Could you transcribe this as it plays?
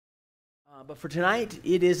But for tonight,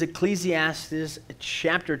 it is Ecclesiastes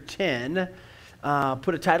chapter 10.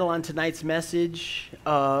 Put a title on tonight's message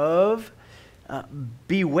of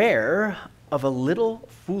Beware of a Little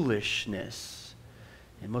Foolishness.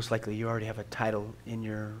 And most likely you already have a title in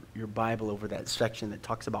your Bible over that section that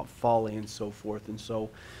talks about folly and so forth. And so,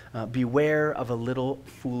 beware of a little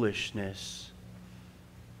foolishness.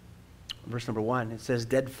 Verse number 1, it says,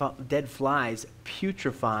 dead flies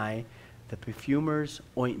putrefy the perfumer's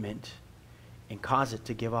ointment and cause it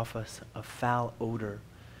to give off a foul odor.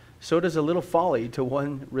 So does a little folly to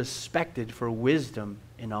one respected for wisdom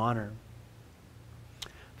and honor.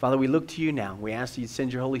 Father, we look to you now. We ask that you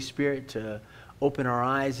send your Holy Spirit to open our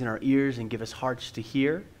eyes and our ears and give us hearts to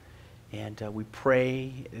hear. And we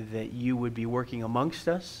pray that you would be working amongst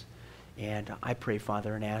us. And I pray,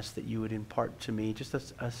 Father, and ask that you would impart to me just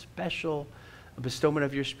a special bestowment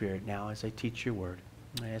of your Spirit now as I teach your word.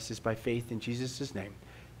 I ask this by faith in Jesus' name.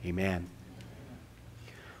 Amen.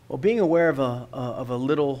 Well, being aware of a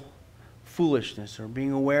little foolishness, or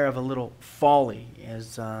being aware of a little folly,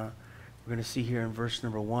 as we're going to see here in verse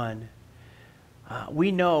number 1,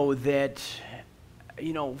 we know that,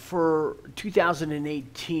 for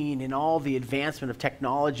 2018 and all the advancement of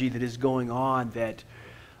technology that is going on, that,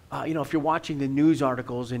 if you're watching the news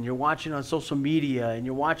articles and you're watching on social media and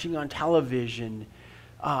you're watching on television,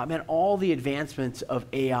 all the advancements of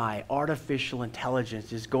AI, artificial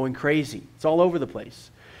intelligence, is going crazy. It's all over the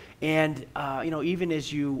place. And, even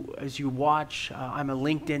as you watch, I'm a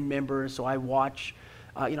LinkedIn member, so I watch,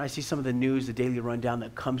 I see some of the news, the daily rundown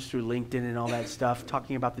that comes through LinkedIn and all that stuff,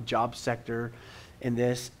 talking about the job sector and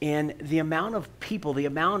this. And the amount of people, the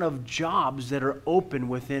amount of jobs that are open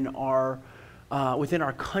within our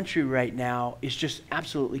country right now is just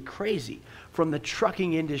absolutely crazy. From the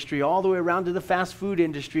trucking industry all the way around to the fast food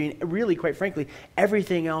industry, and really, quite frankly,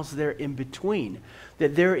 everything else there in between.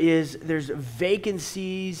 That there's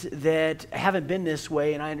vacancies that haven't been this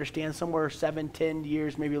way, and I understand somewhere 7, 10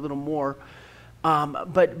 years, maybe a little more.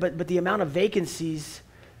 But the amount of vacancies,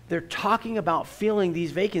 they're talking about filling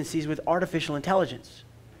these vacancies with artificial intelligence.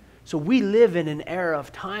 So we live in an era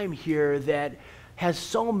of time here that has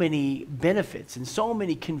so many benefits and so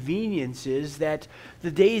many conveniences that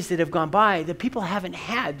the days that have gone by, that people haven't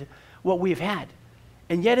had what we've had.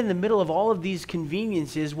 And yet in the middle of all of these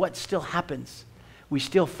conveniences, what still happens? We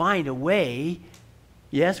still find a way.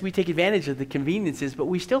 Yes, we take advantage of the conveniences, but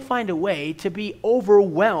we still find a way to be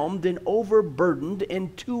overwhelmed and overburdened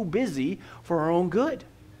and too busy for our own good.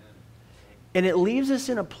 And it leaves us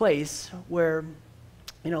in a place where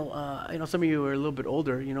some of you are a little bit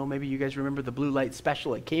older. Maybe you guys remember the blue light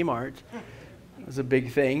special at Kmart. It was a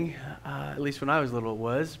big thing, at least when I was little it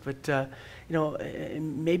was. But,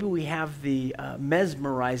 maybe we have the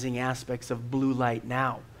mesmerizing aspects of blue light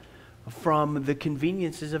now from the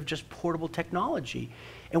conveniences of just portable technology.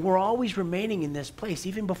 And we're always remaining in this place,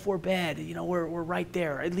 even before bed. We're right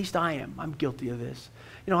there. At least I am. I'm guilty of this.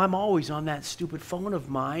 I'm always on that stupid phone of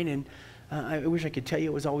mine, and I wish I could tell you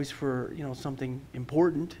it was always for, something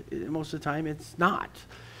important. Most of the time it's not.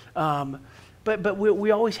 But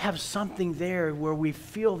we always have something there where we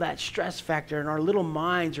feel that stress factor, and our little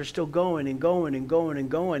minds are still going and going and going and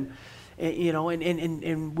going.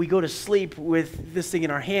 And we go to sleep with this thing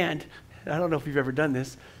in our hand. I don't know if you've ever done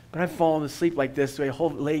this, but I've fallen asleep like this,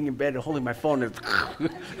 laying in bed and holding my phone.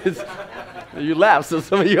 You laugh, so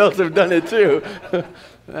some of you else have done it too.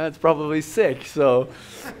 That's probably sick, so...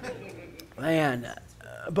 Man,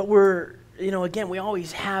 but we're, again, we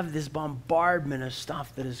always have this bombardment of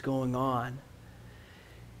stuff that is going on.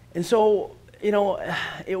 And so,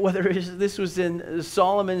 whether this was in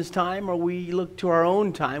Solomon's time or we look to our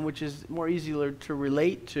own time, which is more easier to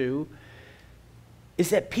relate to, is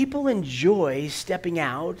that people enjoy stepping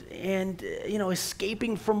out and,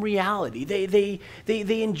 escaping from reality.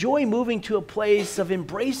 They enjoy moving to a place of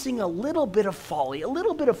embracing a little bit of folly, a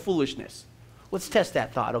little bit of foolishness. Let's test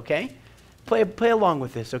that thought, okay? Play along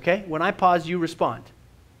with this, okay? When I pause, you respond.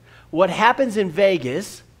 What happens in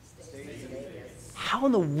Vegas? Stays in Vegas. How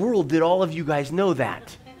in the world did all of you guys know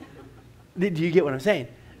that? Do you get what I'm saying?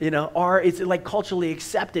 It's like culturally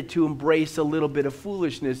accepted to embrace a little bit of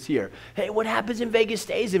foolishness here. Hey, what happens in Vegas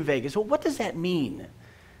stays in Vegas. Well, what does that mean?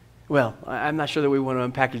 Well, I'm not sure that we want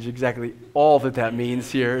to unpackage exactly all that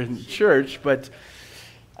means here in church, but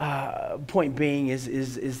point being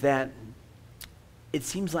is that it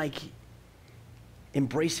seems like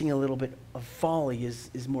embracing a little bit of folly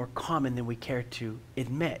is more common than we care to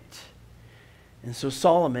admit. And so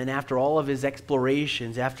Solomon, after all of his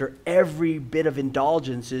explorations, after every bit of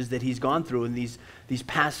indulgences that he's gone through in these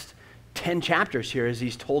past 10 chapters here, as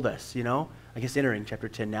he's told us, I guess entering chapter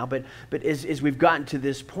 10 now, but as we've gotten to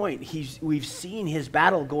this point, we've seen his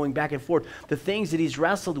battle going back and forth, the things that he's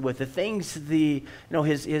wrestled with, the things,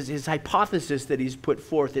 his hypothesis that he's put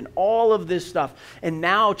forth, and all of this stuff. And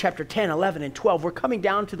now chapter 10, 11, and 12, we're coming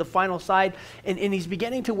down to the final side, and he's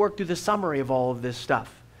beginning to work through the summary of all of this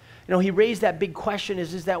stuff. He raised that big question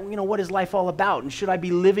is that, what is life all about? And should I be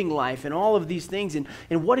living life? And all of these things. And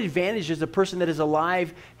what advantage does the person that is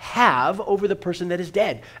alive have over the person that is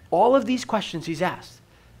dead? All of these questions he's asked.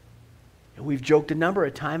 And we've joked a number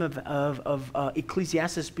of times of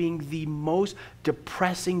Ecclesiastes being the most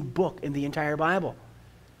depressing book in the entire Bible.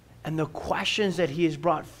 And the questions that he has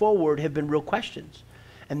brought forward have been real questions.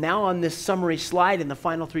 And now on this summary slide in the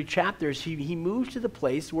final 3 chapters, he moves to the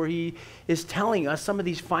place where he is telling us some of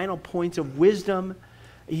these final points of wisdom.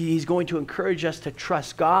 He's going to encourage us to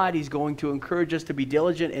trust God. He's going to encourage us to be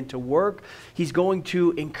diligent and to work. He's going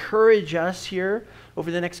to encourage us here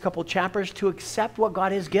over the next couple chapters to accept what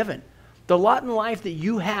God has given. The lot in life that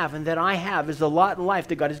you have and that I have is the lot in life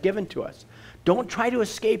that God has given to us. Don't try to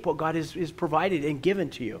escape what God has provided and given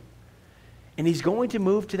to you. And he's going to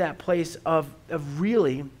move to that place of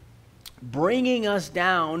really bringing us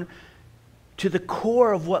down to the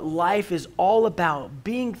core of what life is all about,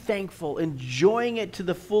 being thankful, enjoying it to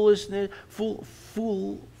the fullness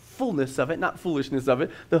of it, not foolishness of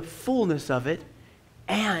it, the fullness of it,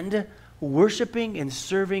 and worshiping and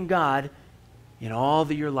serving God in all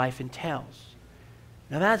that your life entails.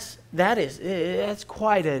 Now that's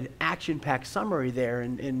quite an action-packed summary there,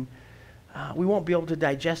 and we won't be able to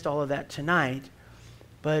digest all of that tonight,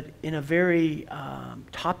 but in a very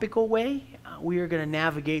topical way, we are going to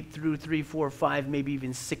navigate through 3, 4, 5, maybe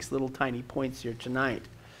even 6 little tiny points here tonight.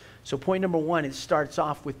 So point number 1, it starts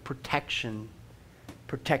off with protection.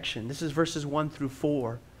 Protection. This is verses 1 through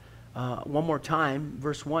 4. One more time,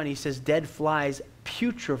 verse 1, he says, "Dead flies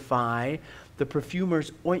putrefy the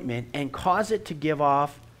perfumer's ointment and cause it to give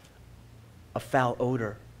off a foul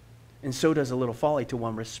odor. And so does a little folly to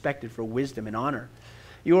one respected for wisdom and honor."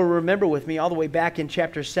 You will remember with me all the way back in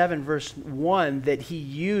chapter 7, verse 1, that he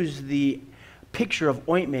used the picture of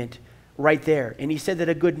ointment right there. And he said that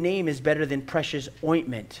a good name is better than precious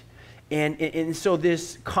ointment. And so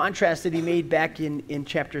this contrast that he made back in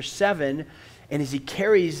chapter 7, and as he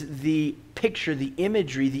carries the picture, the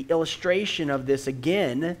imagery, the illustration of this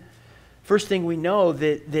again, first thing we know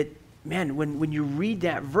that man, when you read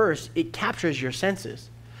that verse, it captures your senses.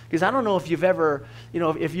 Because I don't know if you've ever,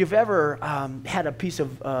 had a piece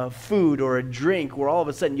of food or a drink where all of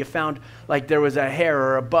a sudden you found like there was a hair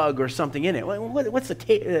or a bug or something in it. What's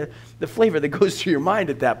the flavor that goes through your mind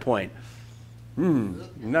at that point? I'm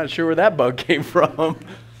not sure where that bug came from.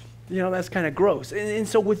 That's kind of gross. And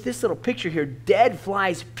so with this little picture here, dead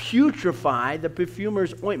flies putrefy the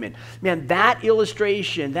perfumer's ointment. Man, that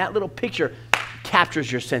illustration, that little picture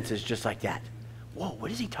captures your senses just like that. Whoa,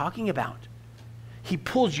 what is he talking about? He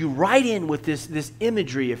pulls you right in with this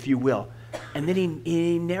imagery, if you will. And then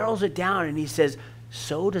he narrows it down and he says,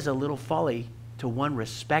 "So does a little folly to one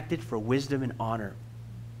respected for wisdom and honor."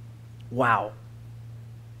 Wow.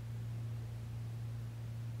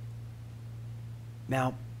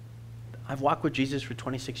 Now, I've walked with Jesus for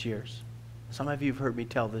 26 years. Some of you have heard me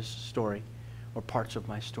tell this story or parts of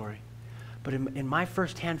my story. But in my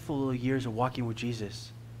first handful of years of walking with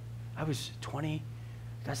Jesus, I was 20,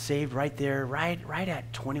 got saved right there, right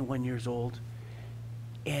at 21 years old.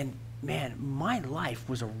 And man, my life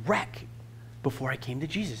was a wreck before I came to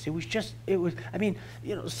Jesus.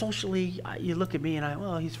 Socially, you look at me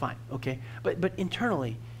and he's fine, okay? But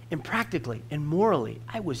internally and practically and morally,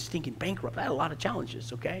 I was stinking bankrupt. I had a lot of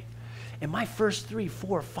challenges, okay? And my first 3,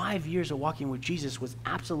 4, 5 years of walking with Jesus was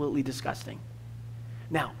absolutely disgusting.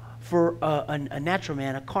 Now, for a natural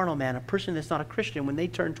man, a carnal man, a person that's not a Christian, when they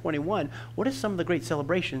turn 21, what are some of the great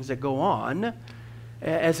celebrations that go on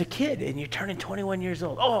as a kid? And you're turning 21 years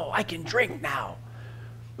old. Oh, I can drink now.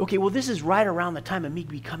 Okay, well, this is right around the time of me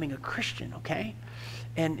becoming a Christian, okay?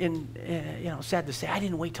 And sad to say, I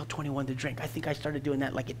didn't wait till 21 to drink. I think I started doing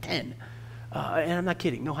that like at 10. And I'm not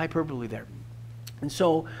kidding. No hyperbole there. And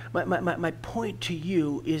so my point to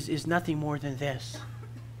you is nothing more than this.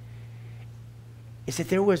 Is that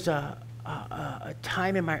there was a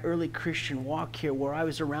time in my early Christian walk here where I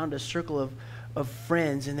was around a circle of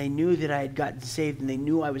friends, and they knew that I had gotten saved, and they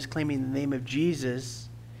knew I was claiming the name of Jesus,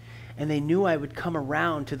 and they knew I would come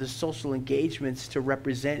around to the social engagements to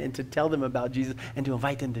represent and to tell them about Jesus and to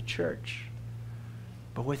invite them to church.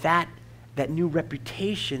 But with that new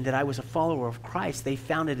reputation that I was a follower of Christ, they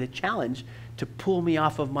found it a challenge to pull me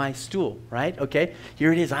off of my stool, right? Okay,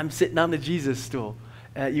 here it is. I'm sitting on the Jesus stool.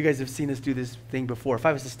 You guys have seen us do this thing before. If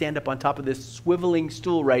I was to stand up on top of this swiveling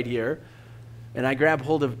stool right here, and I grab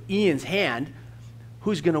hold of Ian's hand,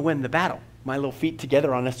 who's going to win the battle? My little feet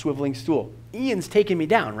together on a swiveling stool. Ian's taking me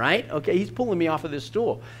down, right? Okay, he's pulling me off of this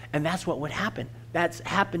stool. And that's what would happen. That's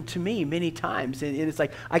happened to me many times. And it's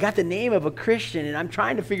like, I got the name of a Christian, and I'm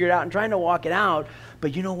trying to figure it out and trying to walk it out.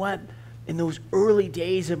 But you know what? In those early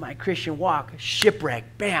days of my Christian walk,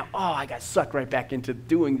 shipwreck, bam, I got sucked right back into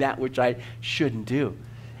doing that which I shouldn't do.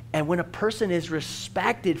 And when a person is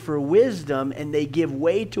respected for wisdom and they give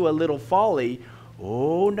way to a little folly,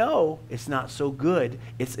 oh no, it's not so good.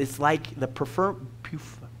 It's like the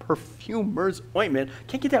perfumer's ointment.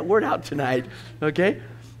 Can't get that word out tonight, okay?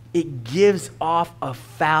 It gives off a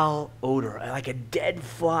foul odor, like a dead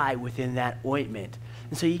fly within that ointment.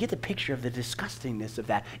 And so you get the picture of the disgustingness of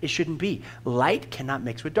that. It shouldn't be. Light cannot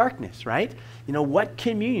mix with darkness, right? You know, what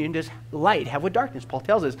communion does light have with darkness? Paul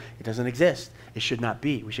tells us it doesn't exist. It should not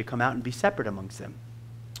be. We should come out and be separate amongst them.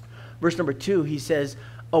 Verse number 2, he says,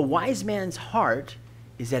 a wise man's heart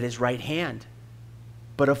is at his right hand,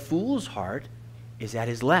 but a fool's heart is at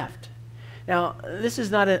his left. Now, this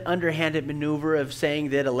is not an underhanded maneuver of saying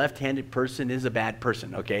that a left-handed person is a bad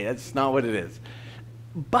person, okay? That's not what it is.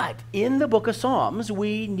 But in the book of Psalms,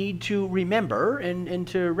 we need to remember and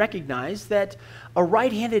to recognize that a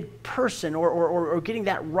right-handed person or getting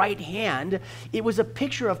that right hand, it was a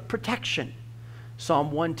picture of protection.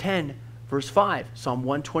 Psalm 110, verse 5, Psalm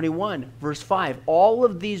 121, verse 5, all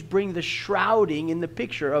of these bring the shrouding in the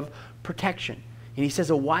picture of protection. And he says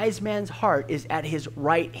a wise man's heart is at his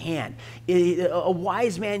right hand. A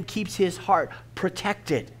wise man keeps his heart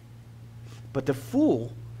protected. But the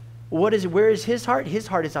fool, where is his heart? His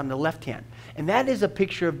heart is on the left hand. And that is a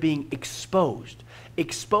picture of being exposed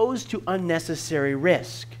to unnecessary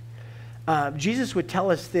risk. Jesus would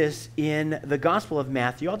tell us this in the Gospel of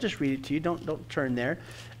Matthew. I'll just read it to you. Don't turn there.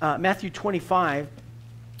 Matthew 25,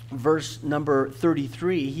 verse number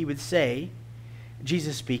 33, he would say,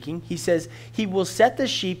 Jesus speaking, he says, he will set the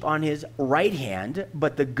sheep on his right hand,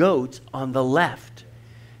 but the goats on the left.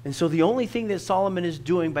 And so the only thing that Solomon is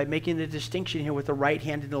doing by making the distinction here with the right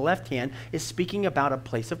hand and the left hand is speaking about a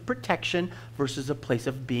place of protection versus a place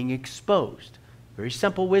of being exposed. Very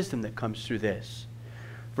simple wisdom that comes through this.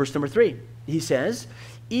 Verse number 3, he says,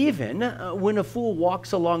 even when a fool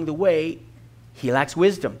walks along the way, he lacks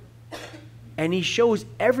wisdom, and he shows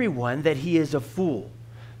everyone that he is a fool.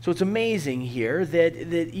 So it's amazing here that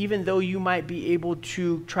even though you might be able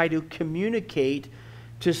to try to communicate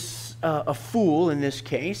to a fool in this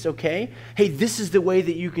case, okay, hey, this is the way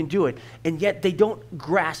that you can do it, and yet they don't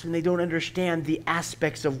grasp and they don't understand the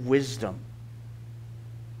aspects of wisdom.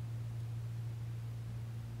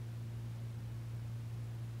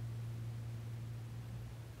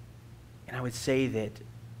 And I would say that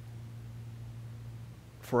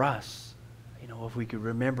for us, you know, if we could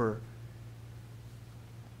remember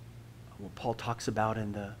what Paul talks about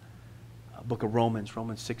in the book of Romans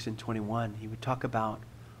 6 and 21, he would talk about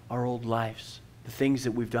our old lives, the things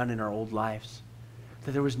that we've done in our old lives,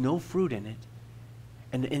 that there was no fruit in it.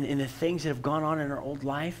 And the things that have gone on in our old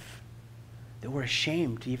life, that we're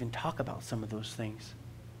ashamed to even talk about some of those things.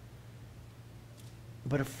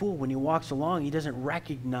 But a fool, when he walks along, he doesn't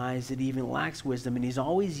recognize that he even lacks wisdom, and he's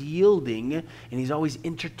always yielding, and he's always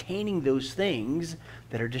entertaining those things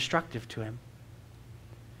that are destructive to him.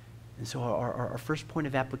 And so our first point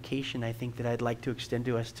of application, I think, that I'd like to extend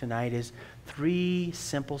to us tonight is 3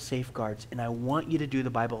 simple safeguards. And I want you to do the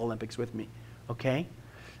Bible Olympics with me, okay?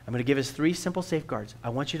 I'm going to give us 3 simple safeguards. I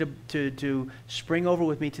want you to spring over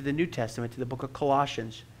with me to the New Testament, to the book of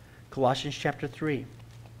Colossians. Colossians chapter 3.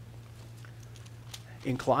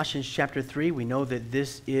 In Colossians chapter 3, we know that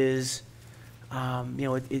this is,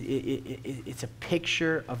 it's a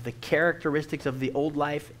picture of the characteristics of the old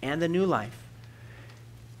life and the new life.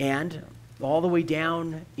 And all the way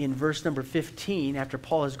down in verse number 15, after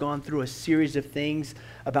Paul has gone through a series of things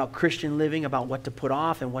about Christian living, about what to put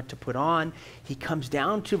off and what to put on, he comes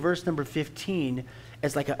down to verse number 15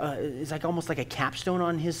 as it's almost like a capstone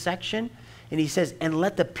on his section. And he says, and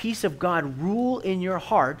let the peace of God rule in your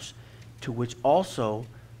hearts, to which also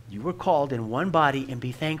you were called in one body, and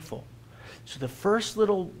be thankful. So the first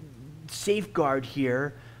little safeguard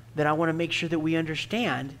here that I want to make sure that we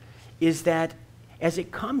understand is that as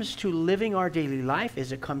it comes to living our daily life,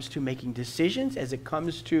 as it comes to making decisions, as it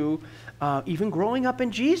comes to even growing up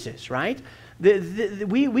in Jesus, right?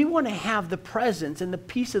 We want to have the presence and the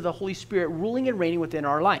peace of the Holy Spirit ruling and reigning within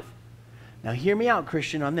our life. Now hear me out,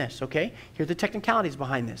 Christian, on this, okay? Here are the technicalities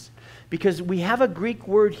behind this. Because we have a Greek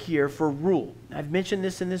word here for rule. I've mentioned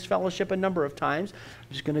this in this fellowship a number of times.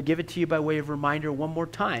 I'm just going to give it to you by way of reminder one more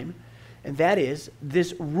time. And that is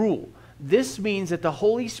this rule. This means that the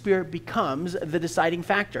Holy Spirit becomes the deciding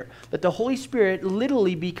factor, that the Holy Spirit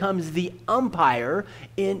literally becomes the umpire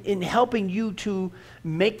in helping you to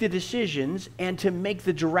make the decisions and to make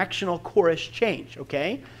the directional course change,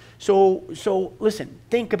 okay? So listen,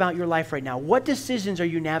 think about your life right now. What decisions are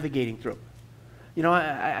you navigating through? You know,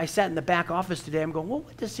 I sat in the back office today. I'm going, well,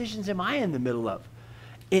 what decisions am I in the middle of?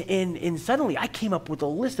 And suddenly I came up with a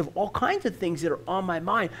list of all kinds of things that are on my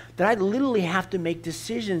mind that I literally have to make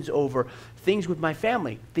decisions over. Things with my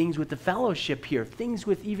family, things with the fellowship here, things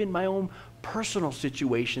with even my own personal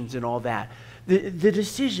situations and all that. The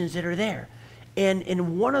decisions that are there.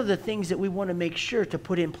 And one of the things that we want to make sure to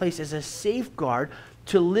put in place as a safeguard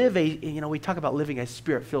to live we talk about living a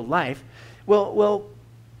Spirit-filled life. Well,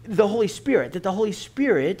 the Holy Spirit,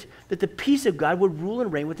 that the peace of God would rule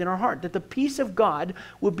and reign within our heart, that the peace of God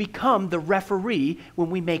would become the referee when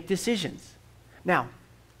we make decisions. Now,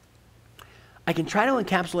 I can try to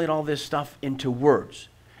encapsulate all this stuff into words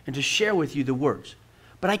and to share with you the words,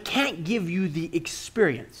 but I can't give you the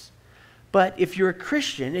experience. But if you're a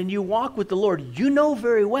Christian and you walk with the Lord, you know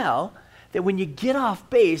very well that when you get off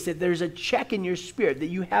base, that there's a check in your spirit, that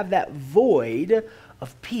you have that void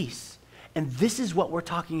of peace. And this is what we're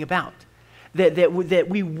talking about, that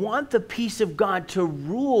we want the peace of God to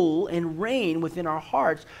rule and reign within our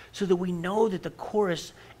hearts so that we know that the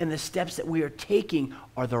course and the steps that we are taking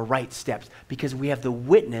are the right steps because we have the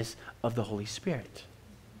witness of the Holy Spirit.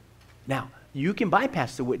 Now, you can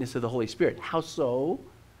bypass the witness of the Holy Spirit. How so?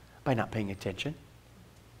 By not paying attention.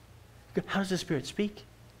 How does the Spirit speak?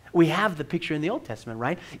 We have the picture in the Old Testament,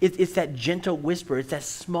 right? It's that gentle whisper. It's that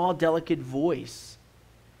small, delicate voice.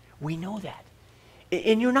 We know that.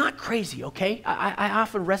 And you're not crazy, okay? I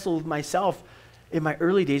often wrestle with myself in my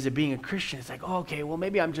early days of being a Christian. It's like, oh, okay, well,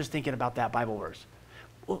 maybe I'm just thinking about that Bible verse.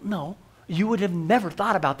 Well, no, you would have never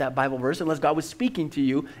thought about that Bible verse unless God was speaking to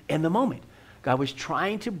you in the moment. God was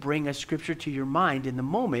trying to bring a scripture to your mind in the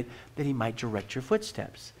moment that he might direct your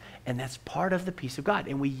footsteps. And that's part of the peace of God.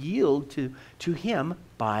 And we yield to him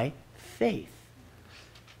by faith.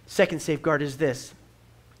 Second safeguard is this.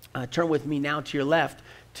 Turn with me now to your left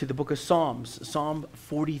to the book of Psalms, Psalm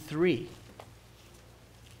 43.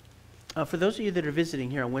 For those of you that are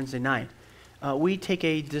visiting here on Wednesday night, we take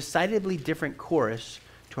a decidedly different course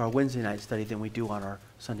to our Wednesday night study than we do on our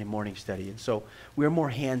Sunday morning study. And so we're more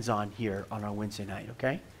hands-on here on our Wednesday night,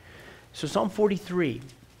 okay? So Psalm 43,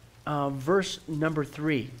 verse number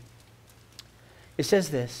 3. It says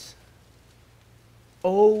this,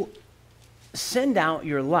 "Oh, send out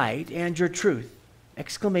your light and your truth."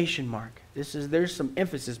 Exclamation mark. There's some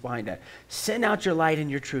emphasis behind that. Send out your light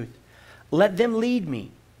and your truth. Let them lead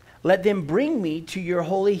me. Let them bring me to your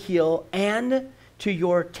holy hill and to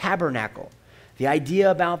your tabernacle. The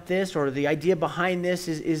idea about this, or the idea behind this,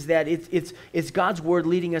 is that it's God's word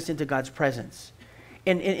leading us into God's presence.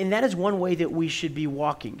 And that is one way that we should be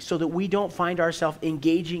walking, so that we don't find ourselves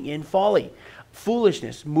engaging in folly,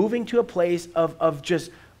 foolishness, moving to a place of just,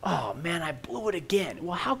 oh man, I blew it again.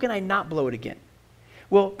 Well, how can I not blow it again?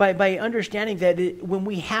 Well, by understanding that when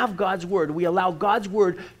we have God's word, we allow God's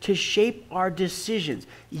word to shape our decisions.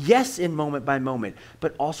 Yes, in moment by moment,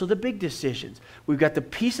 but also the big decisions. We've got the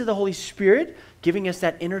peace of the Holy Spirit giving us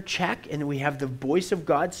that inner check, and we have the voice of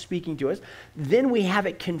God speaking to us. Then we have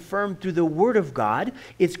it confirmed through the word of God.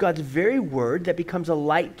 It's God's very word that becomes a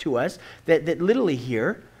light to us, that literally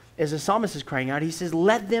here, as the psalmist is crying out, he says,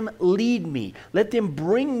 let them lead me. Let them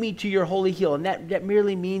bring me to your holy hill. And that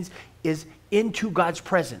merely means is into God's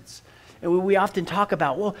presence. And we often talk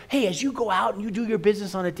about, well, hey, as you go out and you do your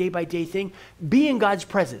business on a day-by-day thing, be in God's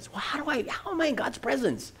presence. Well, how am I in God's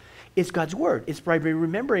presence? It's God's word. It's by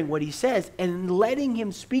remembering what he says and letting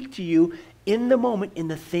him speak to you in the moment in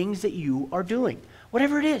the things that you are doing.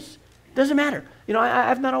 Whatever it is. Doesn't matter. You know,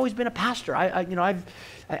 I've not always been a pastor.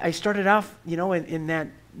 I started off, in that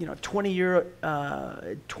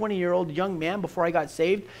 20-year-old young man before I got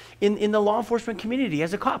saved in the law enforcement community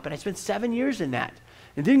as a cop, and I spent 7 years in that.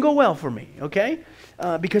 It didn't go well for me, okay?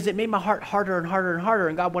 Because it made my heart harder and harder and harder,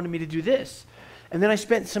 and God wanted me to do this. And then I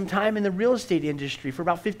spent some time in the real estate industry for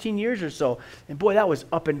about 15 years or so, and boy, that was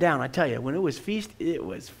up and down. I tell you, when it was feast, it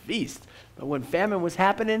was feast. But when famine was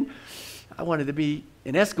happening, I wanted to be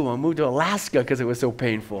in Eskimo and move to Alaska because it was so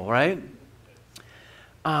painful, right?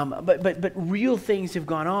 But real things have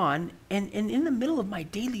gone on, and in the middle of my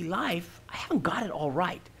daily life, I haven't got it all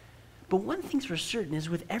right. But one thing's for certain is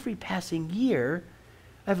with every passing year,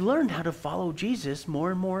 I've learned how to follow Jesus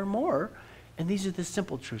more and more and more, And these are the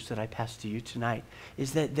simple truths that I pass to you tonight,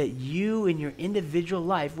 is that you in your individual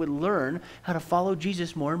life would learn how to follow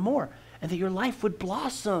Jesus more and more, and that your life would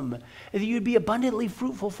blossom, and that you'd be abundantly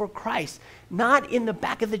fruitful for Christ, not in the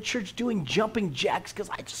back of the church doing jumping jacks because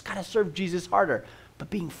I just got to serve Jesus harder,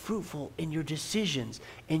 but being fruitful in your decisions,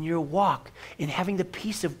 in your walk, in having the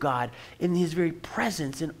peace of God, in his very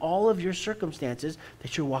presence in all of your circumstances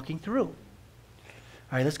that you're walking through.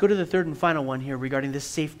 All right, let's go to the third and final one here regarding the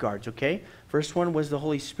safeguards, okay? First one was the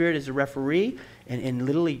Holy Spirit as a referee and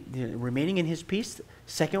literally remaining in his peace.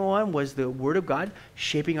 Second one was the Word of God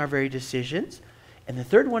shaping our very decisions. And the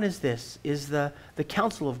third one is this, is the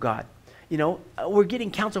counsel of God. You know, we're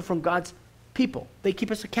getting counsel from God's people. They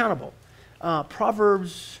keep us accountable.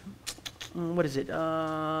 Proverbs, what is it?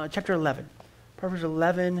 Chapter 11. Proverbs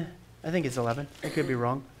 11, I think it's 11. I could be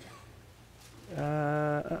wrong.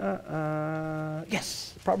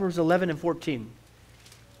 Yes, Proverbs 11 and 14.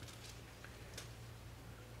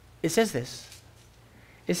 It says this.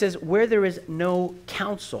 It says, where there is no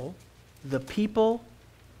counsel, the people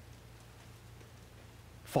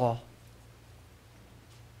fall.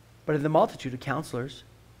 But in the multitude of counselors,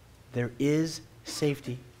 there is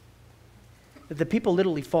safety. The people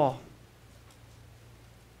literally fall.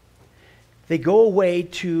 They go away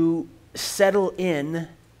to settle in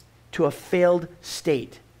to a failed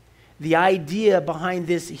state. The idea behind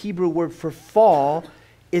this Hebrew word for fall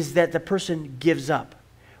is that the person gives up.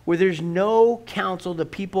 Where there's no counsel, the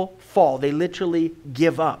people fall. They literally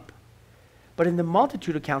give up. But in the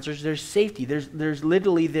multitude of counselors, there's safety.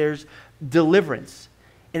 There's deliverance.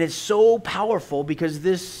 And it's so powerful because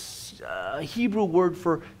this Hebrew word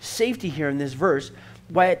for safety here in this verse,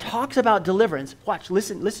 while it talks about deliverance, watch,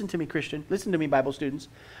 listen to me, Christian. Listen to me, Bible students.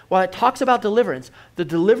 While it talks about deliverance, the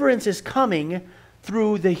deliverance is coming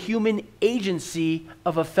through the human agency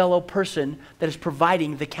of a fellow person that is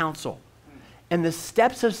providing the counsel. And the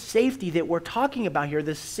steps of safety that we're talking about here,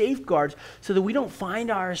 the safeguards, so that we don't find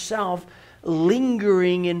ourselves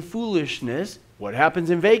lingering in foolishness. What happens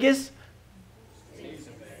in Vegas?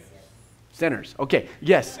 Sinners. Okay,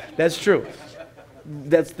 yes, that's true.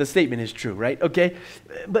 That's the statement is true, right? Okay,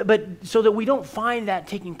 but so that we don't find that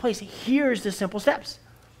taking place, here's the simple steps.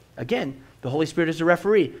 Again, the Holy Spirit is the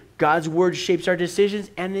referee. God's word shapes our decisions,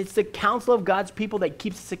 and it's the counsel of God's people that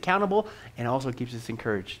keeps us accountable and also keeps us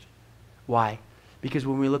encouraged. Why? Because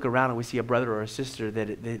when we look around and we see a brother or a sister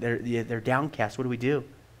that they're downcast, what do?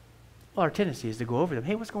 Well, our tendency is to go over them.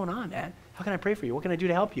 Hey, what's going on, man? How can I pray for you? What can I do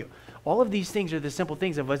to help you? All of these things are the simple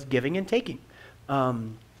things of us giving and taking.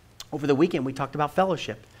 Over the weekend, we talked about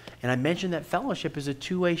fellowship. And I mentioned that fellowship is a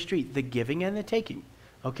two-way street, the giving and the taking.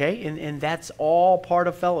 Okay? And that's all part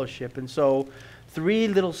of fellowship. And so, 3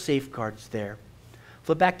 little safeguards there.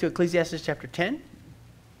 Flip back to Ecclesiastes chapter 10.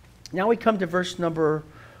 Now we come to verse number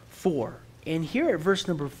 4. And here at verse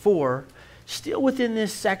number 4, still within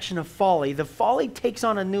this section of folly, the folly takes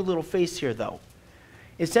on a new little face here, though.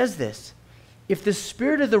 It says this, if the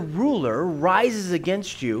spirit of the ruler rises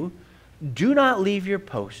against you, do not leave your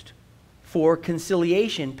post, for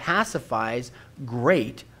conciliation pacifies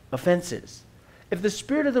great offenses. If the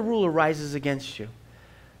spirit of the ruler rises against you,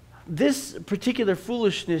 this particular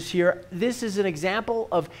foolishness here, this is an example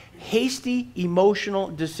of hasty emotional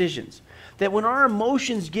decisions. That when our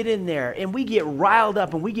emotions get in there and we get riled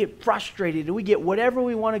up and we get frustrated and we get whatever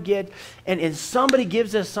we want to get and somebody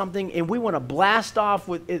gives us something and we want to blast off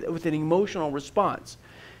with an emotional response.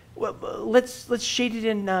 Well, let's shade it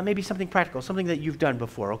in maybe something practical, something that you've done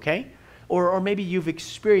before, okay? Or maybe you've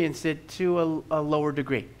experienced it to a lower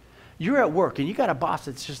degree. You're at work and you got a boss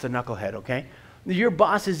that's just a knucklehead, okay? Your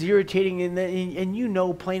boss is irritating and you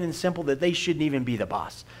know plain and simple that they shouldn't even be the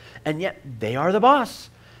boss. And yet they are the boss.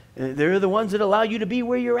 They're the ones that allow you to be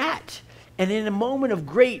where you're at. And in a moment of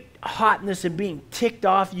great hotness and being ticked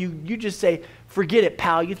off, you just say, forget it,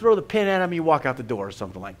 pal. You throw the pen at them, you walk out the door or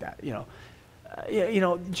something like that.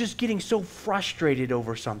 Just getting so frustrated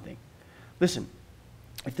over something. Listen,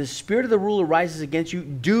 if the spirit of the ruler rises against you,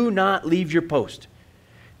 do not leave your post.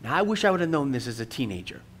 Now, I wish I would have known this as a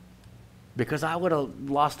teenager, because I would have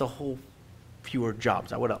lost a whole fewer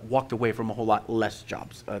jobs. I would have walked away from a whole lot less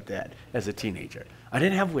jobs as a teenager. I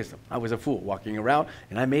didn't have wisdom. I was a fool walking around,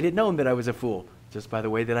 and I made it known that I was a fool just by the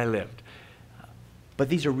way that I lived. But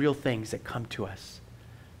these are real things that come to us.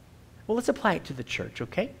 Well, let's apply it to the church,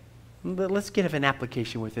 okay? Let's get an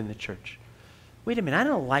application within the church. Wait a minute, I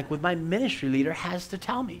don't like what my ministry leader has to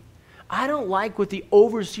tell me. I don't like what the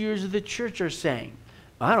overseers of the church are saying.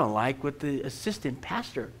 I don't like what the assistant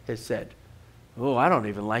pastor has said. Oh, I don't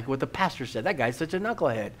even like what the pastor said. That guy's such a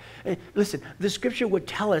knucklehead. Listen, the scripture would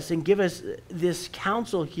tell us and give us this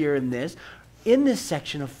counsel here in this in this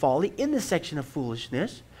section of folly, in this section of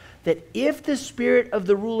foolishness, that if the spirit of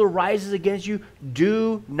the ruler rises against you,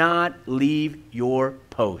 do not leave your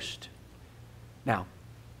post. Now,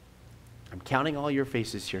 I'm counting all your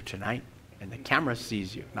faces here tonight, and the camera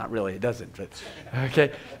sees you. Not really, it doesn't, but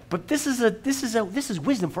okay. But this is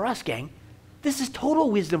wisdom for us, gang. This is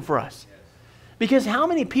total wisdom for us. Because how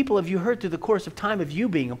many people have you heard through the course of time of you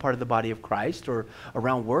being a part of the body of Christ, or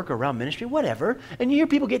around work, or around ministry, whatever, and you hear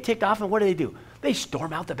people get ticked off, and what do? They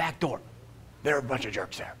storm out the back door. There are a bunch of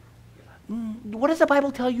jerks there. What does the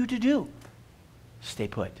Bible tell you to do? Stay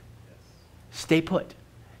put. Stay put.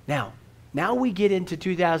 Now we get into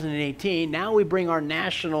 2018. Now we bring our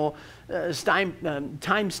national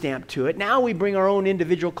time stamp to it. Now we bring our own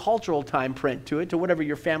individual cultural time print to it, to whatever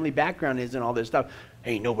your family background is and all this stuff.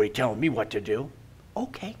 Ain't nobody telling me what to do.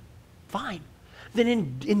 Okay, fine.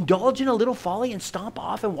 Then indulge in a little folly and stomp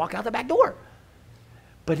off and walk out the back door.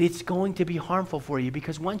 But it's going to be harmful for you,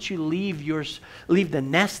 because once you leave the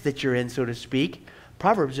nest that you're in, so to speak,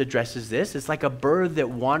 Proverbs addresses this. It's like a bird that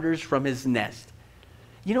wanders from his nest.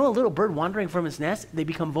 You know, a little bird wandering from his nest, they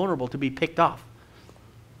become vulnerable to be picked off.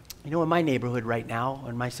 You know, in my neighborhood right now,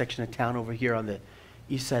 in my section of town over here on the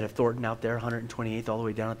east side of Thornton out there, 128th all the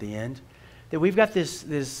way down at the end, that we've got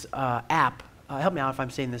this app. Help me out if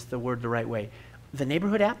I'm saying the word the right way. The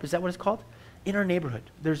neighborhood app, is that what it's called? In our neighborhood,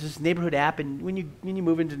 there's this neighborhood app, and when you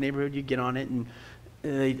move into the neighborhood, you get on it, and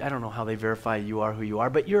I don't know how they verify you are who you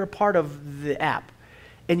are, but you're a part of the app,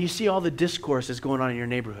 and you see all the discourse that's going on in your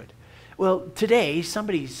neighborhood. Well, today,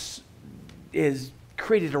 somebody is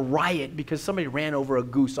created a riot because somebody ran over a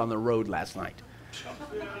goose on the road last night.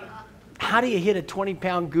 How do you hit a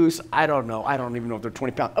 20-pound goose? I don't know. I don't even know if they're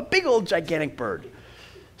 20 pounds. A big old gigantic bird.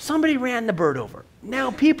 Somebody ran the bird over.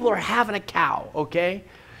 Now people are having a cow, okay?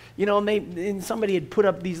 You know, and somebody had put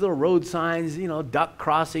up these little road signs, you know, duck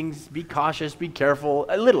crossings, be cautious, be careful.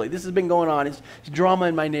 Literally, this has been going on. It's drama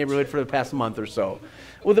in my neighborhood for the past month or so.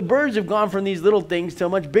 Well, the birds have gone from these little things to a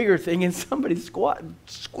much bigger thing, and somebody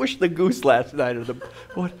squished the goose last night.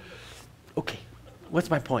 What? Okay,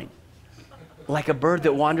 what's my point? Like a bird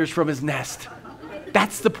that wanders from his nest.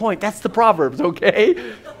 That's the point. That's the Proverbs,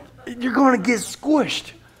 okay? You're going to get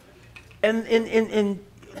squished. And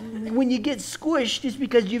when you get squished, it's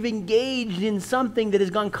because you've engaged in something that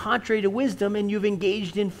has gone contrary to wisdom, and you've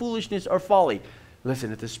engaged in foolishness or folly.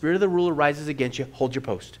 Listen, if the spirit of the ruler rises against you, hold your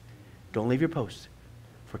post. Don't leave your post.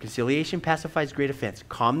 For conciliation pacifies great offense.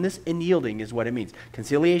 Calmness and yielding is what it means.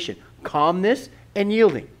 Conciliation, calmness and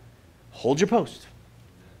yielding. Hold your post.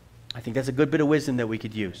 I think that's a good bit of wisdom that we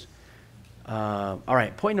could use. All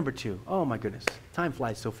right, point number 2. Oh my goodness, time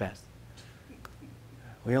flies so fast.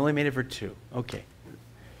 We only made it for 2. Okay.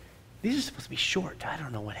 These are supposed to be short. I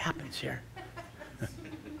don't know what happens here.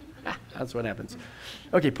 That's what happens.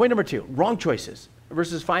 Okay, point number 2, wrong choices.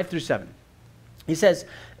 Verses 5 through 7. He says,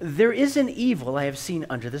 there is an evil I have seen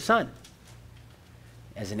under the sun,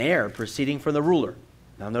 as an heir proceeding from the ruler.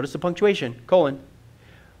 Now notice the punctuation, :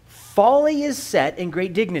 folly is set in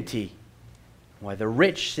great dignity, while the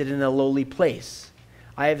rich sit in a lowly place.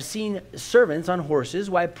 I have seen servants on horses,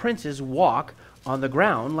 while princes walk on the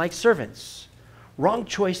ground like servants. Wrong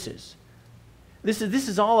choices. This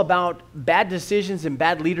is all about bad decisions and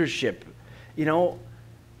bad leadership, you know,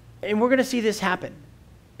 and we're going to see this happen.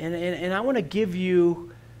 And I want to give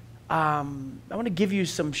you,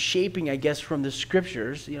 some shaping, I guess, from the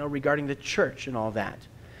scriptures, you know, regarding the church and all that,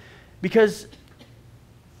 because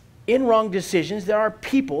in wrong decisions, there are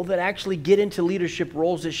people that actually get into leadership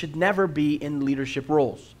roles that should never be in leadership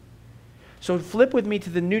roles. So flip with me to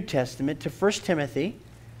the New Testament, to 1 Timothy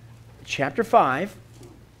chapter 5.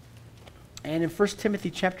 And in 1 Timothy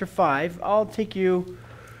chapter 5, I'll take you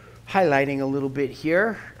highlighting a little bit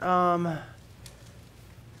here.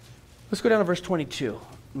 Let's go down to verse 22,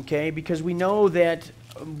 okay? Because we know that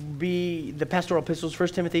the pastoral epistles, 1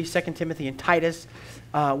 Timothy, 2 Timothy, and Titus,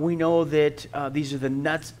 we know that these are the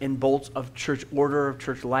nuts and bolts of church order, of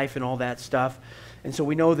church life, and all that stuff. And so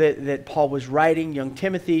we know that Paul was writing young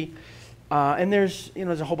Timothy, and there's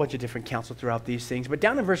a whole bunch of different counsel throughout these things. But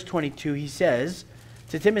down in verse 22, he says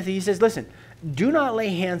to Timothy, he says, listen, do not lay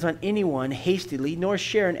hands on anyone hastily, nor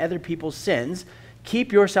share in other people's sins.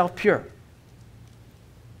 Keep yourself pure.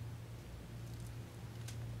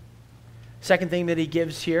 Second thing that he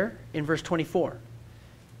gives here in verse 24,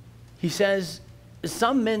 he says,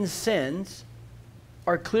 some men's sins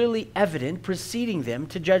are clearly evident, preceding them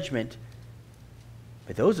to judgment,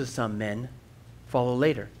 but those of some men follow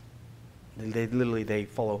later. They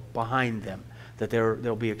follow behind them, that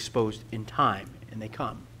they'll be exposed in time, and they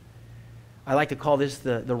come. I like to call this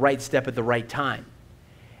the right step at the right time.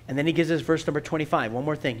 And then he gives us verse number 25. One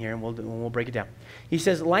more thing here, and we'll break it down. He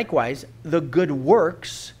says, likewise, the good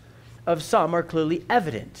works of some are clearly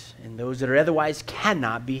evident, and those that are otherwise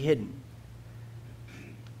cannot be hidden.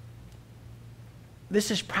 This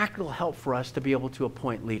is practical help for us to be able to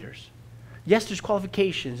appoint leaders. Yes, there's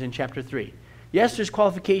qualifications in chapter 3. Yes, there's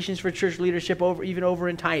qualifications for church leadership even over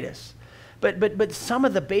in Titus. But some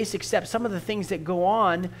of the basic steps, some of the things that go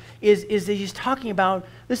on is that he's talking about,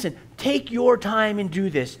 listen, take your time and do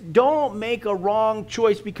this. Don't make a wrong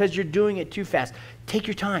choice because you're doing it too fast. Take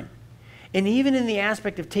your time. And even in the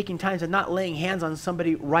aspect of taking time and not laying hands on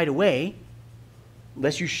somebody right away,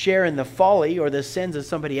 lest you share in the folly or the sins of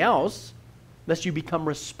somebody else, lest you become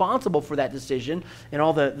responsible for that decision and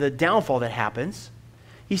all the downfall that happens,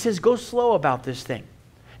 he says, go slow about this thing.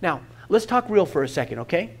 Now, let's talk real for a second,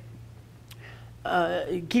 okay?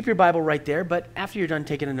 Keep your Bible right there, but after you're done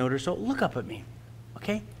taking a note or so, look up at me,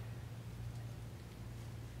 okay?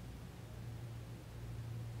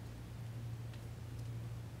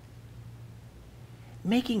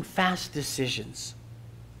 Making fast decisions.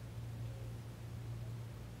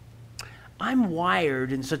 I'm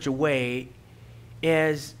wired in such a way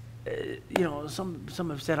as, some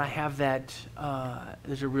have said I have that,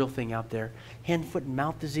 there's a real thing out there, hand, foot, and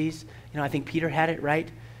mouth disease. I think Peter had it, right?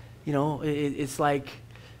 It's like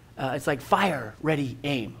fire, ready,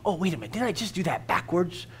 aim. Oh, wait a minute, did I just do that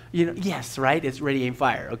backwards? Yes, right? It's ready, aim,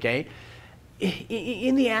 fire, okay?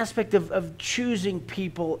 In the aspect of choosing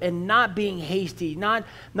people and not being hasty, not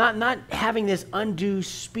having this undue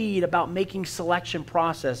speed about making selection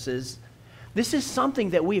processes, this is something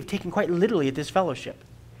that we have taken quite literally at this fellowship.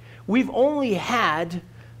 We've only had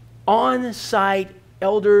on-site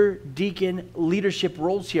elder, deacon, leadership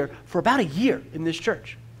roles here for about a year in this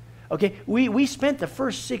church. Okay, we spent the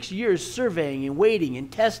first 6 years surveying and waiting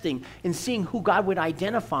and testing and seeing who God would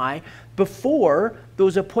identify before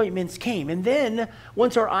those appointments came. And then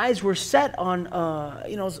once our eyes were set on,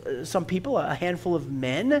 some people, a handful of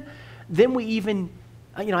men, then we even,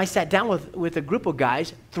 I sat down with a group of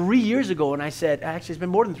guys 3 years ago and I said, actually it's been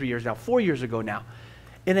more than 3 years now, 4 years ago now.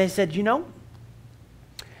 And I said,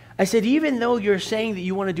 even though you're saying that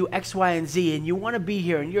you want to do X, Y, and Z and you want to be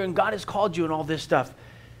here and God has called you and all this stuff,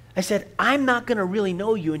 I said, I'm not going to really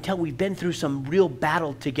know you until we've been through some real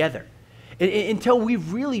battle together. Until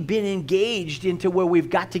we've really been engaged into where we've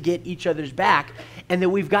got to get each other's back and that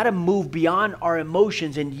we've got to move beyond our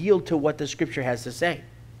emotions and yield to what the Scripture has to say.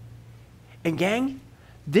 And gang,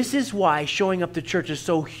 this is why showing up to church is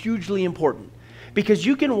so hugely important. Because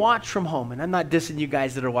you can watch from home, and I'm not dissing you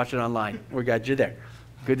guys that are watching online. We're glad you're there.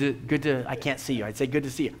 Good to, I can't see you. I'd say good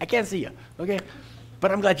to see you. I can't see you, okay?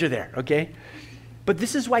 But I'm glad you're there, okay? But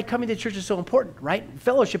this is why coming to church is so important, right?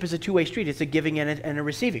 Fellowship is a two-way street. It's a giving and a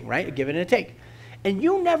receiving, right? A giving and a take. And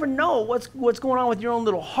you never know what's going on with your own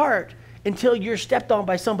little heart until you're stepped on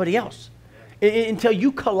by somebody else. Until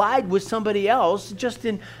you collide with somebody else, just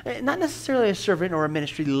in, not necessarily a servant or a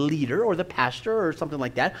ministry leader or the pastor or something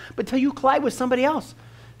like that, but until you collide with somebody else.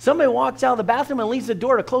 Somebody walks out of the bathroom and leaves the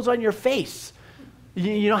door to close on your face. How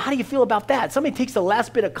do you feel about that? Somebody takes the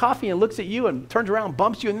last bit of coffee and looks at you and turns around and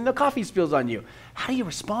bumps you and then the coffee spills on you. How do you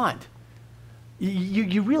respond?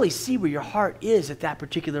 You really see where your heart is at that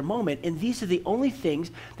particular moment, and these are the only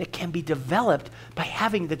things that can be developed by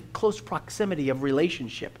having the close proximity of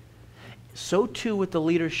relationship. So too with the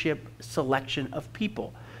leadership selection of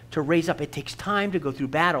people. To raise up, it takes time to go through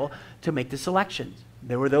battle to make the selections.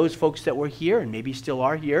 There were those folks that were here, and maybe still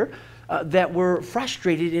are here, that were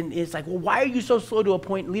frustrated, and it's like, well, why are you so slow to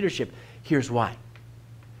appoint leadership? Here's why.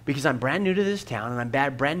 Because I'm brand new to this town, and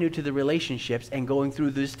I'm brand new to the relationships, and going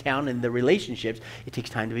through this town and the relationships, it takes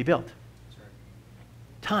time to be built. Right.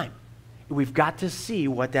 Time. We've got to see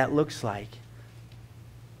what that looks like.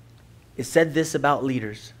 It said this about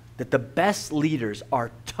leaders, that the best leaders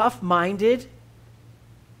are tough-minded,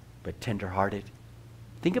 but tender-hearted.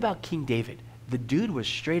 Think about King David. The dude was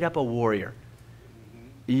straight up a warrior.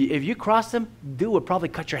 If you crossed him, dude would probably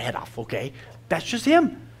cut your head off, okay? That's just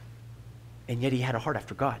him. And yet he had a heart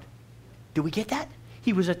after God. Do we get that?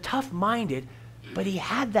 He was a tough-minded, but he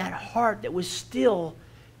had that heart that was still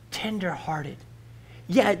tender-hearted.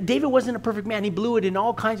 Yeah, David wasn't a perfect man. He blew it in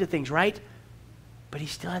all kinds of things, right? But he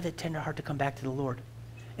still had that tender heart to come back to the Lord.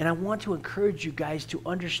 And I want to encourage you guys to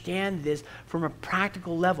understand this from a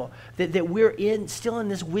practical level, that we're still in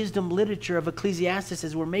this wisdom literature of Ecclesiastes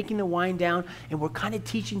as we're making the wind down, and we're kind of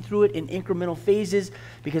teaching through it in incremental phases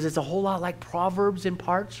because it's a whole lot like Proverbs in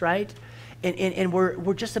parts, right? And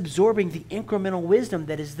we're just absorbing the incremental wisdom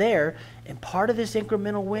that is there. And part of this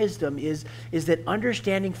incremental wisdom is that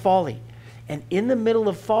understanding folly. And in the middle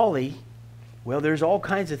of folly Well, there's all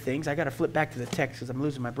kinds of things. I got to flip back to the text because I'm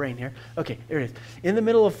losing my brain here. Okay, there it is. In the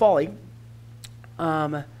middle of folly,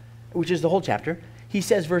 which is the whole chapter, he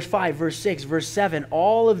says, verse 5, verse 6, verse 7,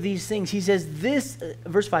 all of these things. He says this,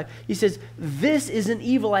 verse 5, he says, this is an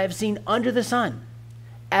evil I have seen under the sun,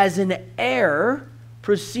 as an error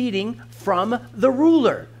proceeding from the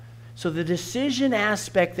ruler. So the decision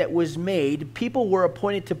aspect that was made, people were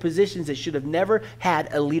appointed to positions that should have never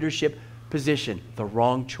had a leadership position. The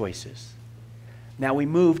wrong choices. Now we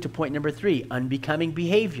move to point number 3, unbecoming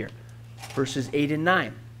behavior. Verses 8 and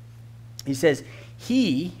 9. He says,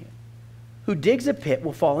 he who digs a pit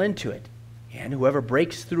will fall into it, and whoever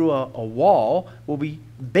breaks through a wall will be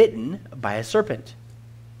bitten by a serpent.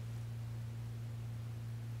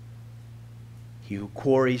 He who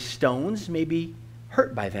quarries stones may be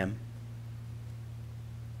hurt by them.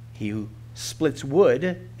 He who splits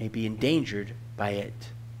wood may be endangered by it.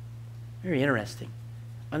 Very interesting.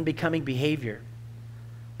 Unbecoming behavior.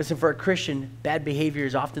 Listen, for a Christian, bad behavior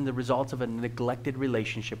is often the result of a neglected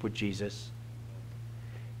relationship with Jesus.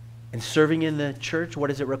 And serving in the church, what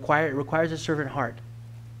does it require? It requires a servant heart.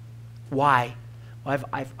 Why? Well,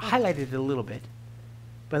 I've highlighted it a little bit,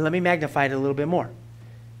 but let me magnify it a little bit more.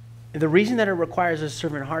 And the reason that it requires a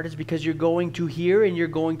servant heart is because you're going to hear and you're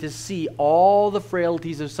going to see all the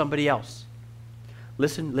frailties of somebody else.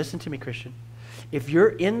 Listen to me, Christian. If you're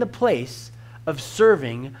in the place of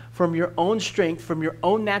serving from your own strength, from your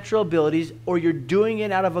own natural abilities, or you're doing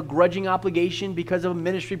it out of a grudging obligation because of a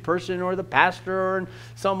ministry person or the pastor or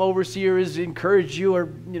some overseer has encouraged you, or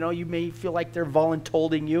you may feel like they're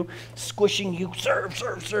voluntolding you, squishing you,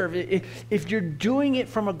 serve. If you're doing it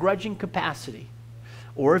from a grudging capacity,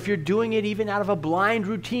 or if you're doing it even out of a blind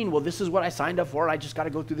routine, well, this is what I signed up for, I just got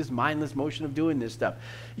to go through this mindless motion of doing this stuff,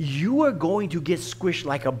 you are going to get squished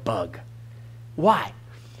like a bug. Why?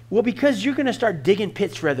 Well, because you're going to start digging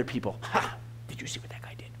pits for other people. Ha! Did you see what that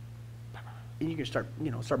guy did? And you're going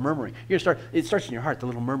to start murmuring. It starts in your heart, the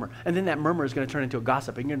little murmur. And then that murmur is going to turn into a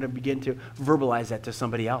gossip. And you're going to begin to verbalize that to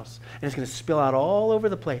somebody else. And it's going to spill out all over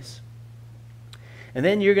the place. And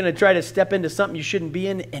then you're going to try to step into something you shouldn't be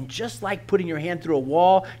in. And just like putting your hand through a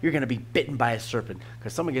wall, you're going to be bitten by a serpent.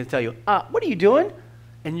 Because someone's going to tell you, what are you doing?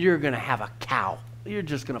 And you're going to have a cow. You're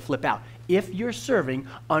just going to flip out if you're serving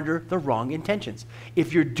under the wrong intentions.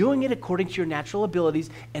 If you're doing it according to your natural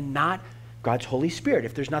abilities and not God's Holy Spirit.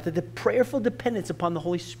 If there's not the prayerful dependence upon the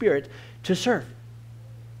Holy Spirit to serve.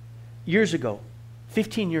 Years ago,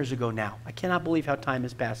 15 years ago now, I cannot believe how time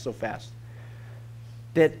has passed so fast,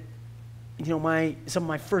 that some of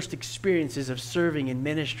my first experiences of serving in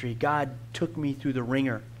ministry, God took me through the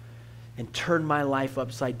ringer and turned my life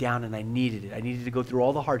upside down, and I needed it. I needed to go through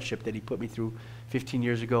all the hardship that he put me through 15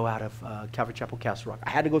 years ago out of Calvary Chapel, Castle Rock. I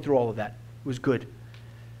had to go through all of that. It was good.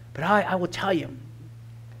 But I will tell you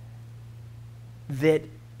that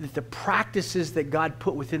the practices that God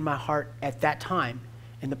put within my heart at that time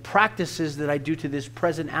and the practices that I do to this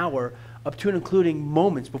present hour, up to and including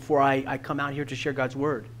moments before I come out here to share God's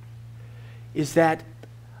word, is that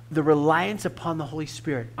the reliance upon the Holy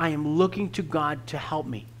Spirit. I am looking to God to help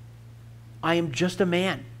me. I am just a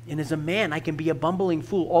man. And as a man, I can be a bumbling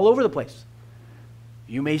fool all over the place.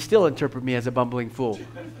 You may still interpret me as a bumbling fool.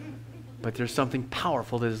 But there's something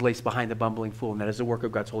powerful that is laced behind the bumbling fool, and that is the work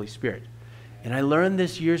of God's Holy Spirit. And I learned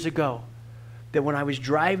this years ago, that when I was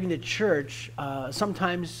driving to church,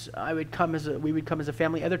 sometimes we would come as a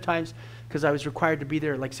family. Other times, because I was required to be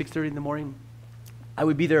there at like 6:30 in the morning, I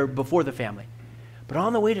would be there before the family. But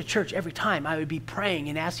on the way to church, every time I would be praying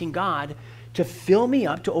and asking God to fill me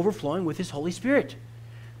up to overflowing with His Holy Spirit.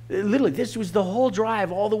 Literally, this was the whole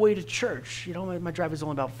drive all the way to church. My drive was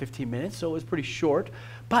only about 15 minutes, so it was pretty short.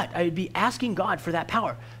 But I would be asking God for that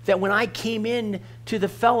power, that when I came in to the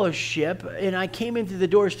fellowship and I came into the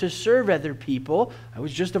doors to serve other people, I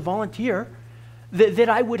was just a volunteer, that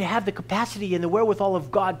I would have the capacity and the wherewithal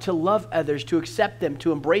of God to love others, to accept them,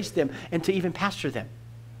 to embrace them, and to even pastor them.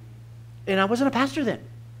 And I wasn't a pastor then.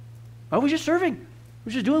 I was just serving. I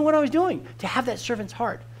was just doing what I was doing, to have that servant's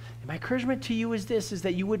heart. And my encouragement to you is this, is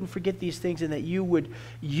that you wouldn't forget these things, and that you would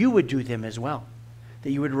do them as well.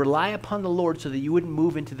 That you would rely upon the Lord so that you wouldn't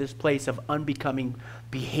move into this place of unbecoming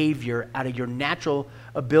behavior out of your natural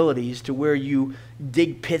abilities, to where you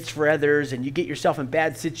dig pits for others and you get yourself in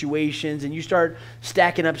bad situations and you start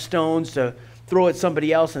stacking up stones to throw at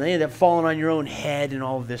somebody else, and they end up falling on your own head and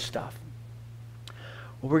all of this stuff.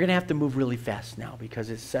 Well, we're going to have to move really fast now because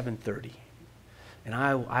it's 7:30. And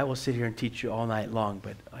I will sit here and teach you all night long,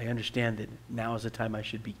 but I understand that now is the time I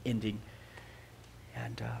should be ending.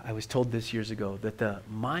 And I was told this years ago, that the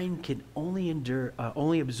mind can only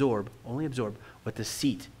absorb what the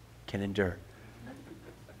seat can endure.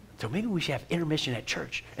 So maybe we should have intermission at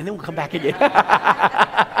church, and then we'll come back again.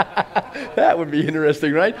 That would be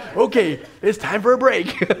interesting, right? Okay, it's time for a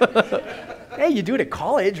break. Hey, you do it at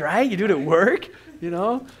college, right? You do it at work, you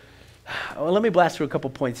know? Well, let me blast through a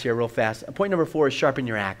couple points here real fast. Point number 4 is sharpen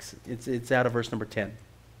your axe. It's out of verse number 10.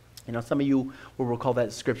 You know, some of you will recall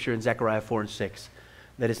that scripture in Zechariah 4 and 6,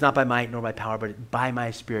 that it's not by might nor by power, but by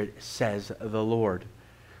my Spirit, says the Lord.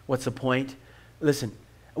 What's the point? Listen,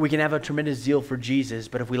 we can have a tremendous zeal for Jesus,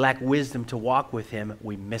 but if we lack wisdom to walk with him,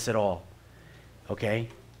 we miss it all. Okay?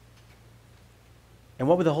 And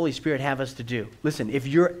what would the Holy Spirit have us to do? Listen,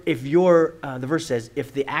 the verse says,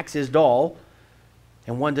 if the axe is dull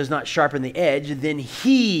and one does not sharpen the edge, then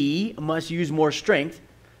he must use more strength,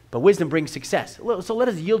 but wisdom brings success. So let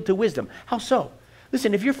us yield to wisdom. How so?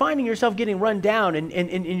 Listen, if you're finding yourself getting run down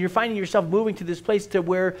and you're finding yourself moving to this place to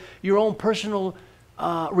where your own personal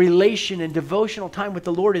relation and devotional time with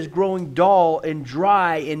the Lord is growing dull and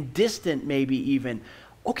dry and distant maybe even,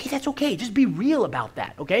 okay, that's okay. Just be real about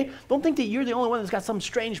that, okay? Don't think that you're the only one that's got some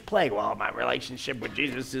strange plague. Well, my relationship with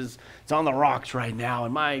Jesus it's on the rocks right now,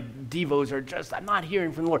 and my devos are just, I'm not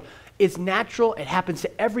hearing from the Lord. It's natural. It happens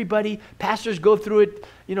to everybody. Pastors go through it,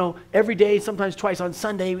 you know, every day, sometimes twice on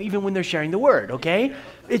Sunday, even when they're sharing the word, okay?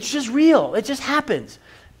 It's just real. It just happens.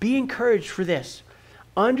 Be encouraged for this.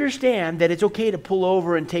 Understand that it's okay to pull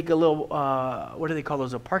over and take a little, what do they call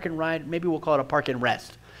those, a park and ride? Maybe we'll call it a park and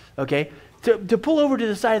rest, okay? To pull over to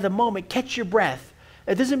the side of the moment, catch your breath.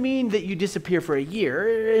 It doesn't mean that you disappear for a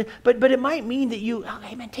year, but it might mean that you, oh,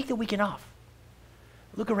 hey man, take the weekend off.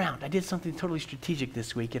 Look around. I did something totally strategic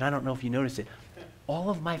this week, and I don't know if you noticed it. All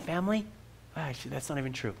of my family, actually, that's not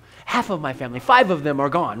even true. Half of my family, 5 of them are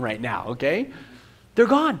gone right now, okay? They're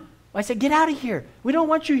gone. I said, get out of here. We don't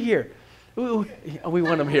want you here. We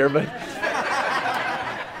want them here, but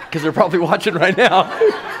because they're probably watching right now.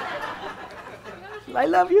 I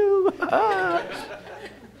love you.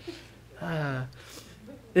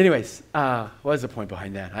 Anyways, what was the point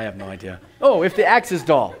behind that? I have no idea. Oh, if the axe is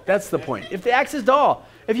dull. That's the point. If the axe is dull.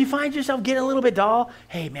 If you find yourself getting a little bit dull,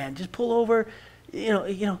 hey, man, just pull over,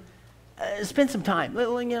 spend some time.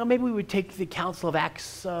 Maybe we would take the counsel of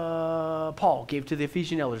Acts Paul gave to the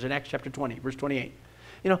Ephesian elders in Acts chapter 20, verse 28.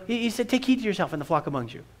 He said, take heed to yourself and the flock among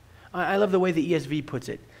you. I love the way the ESV puts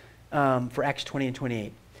it for Acts 20 and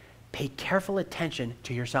 28. Pay careful attention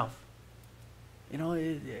to yourself.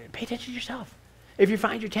 Pay attention to yourself. If you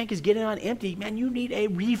find your tank is getting on empty, man, you need a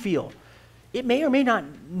refill. It may or may not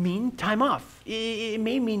mean time off. It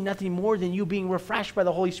may mean nothing more than you being refreshed by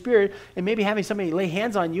the Holy Spirit and maybe having somebody lay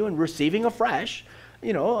hands on you and receiving afresh,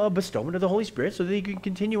 a bestowment of the Holy Spirit so that you can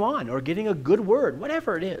continue on, or getting a good word,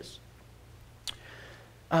 whatever it is.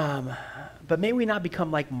 But may we not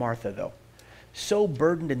become like Martha, though, so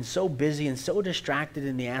burdened and so busy and so distracted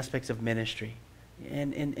in the aspects of ministry.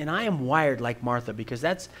 And I am wired like Martha because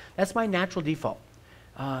that's my natural default.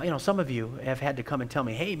 Some of you have had to come and tell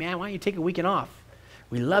me, hey, man, why don't you take a weekend off?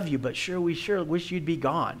 We love you, but we sure wish you'd be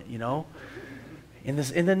gone, in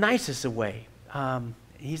the nicest of way.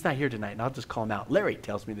 He's not here tonight, and I'll just call him out. Larry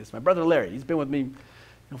tells me this. My brother Larry, he's been with me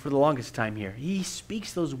for the longest time here. He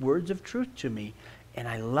speaks those words of truth to me, and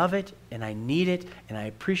I love it, and I need it, and I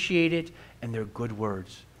appreciate it, and they're good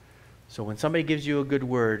words. So when somebody gives you a good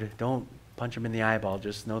word, don't punch them in the eyeball.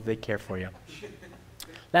 Just know they care for you.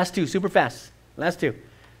 Last 2, super fast. Last 2.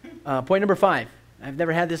 Point number 5. I've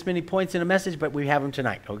never had this many points in a message, but we have them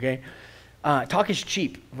tonight, okay? Talk is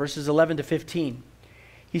cheap, verses 11 to 15.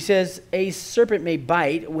 He says, a serpent may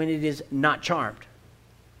bite when it is not charmed.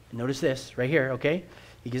 Notice this right here, okay?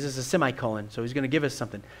 He gives us a semicolon, so he's going to give us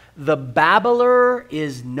something. The babbler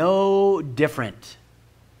is no different.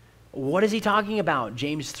 What is he talking about?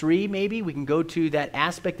 James 3, maybe? We can go to that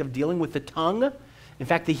aspect of dealing with the tongue. In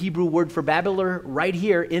fact, the Hebrew word for babbler right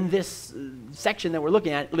here in this section that we're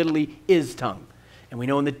looking at literally is tongue. And we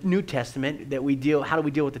know in the New Testament that how do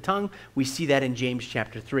we deal with the tongue? We see that in James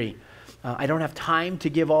chapter 3. I don't have time to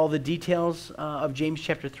give all the details of James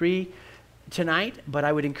chapter 3 tonight, but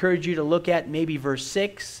I would encourage you to look at maybe verse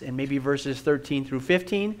 6 and maybe verses 13 through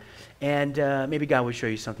 15, and maybe God will show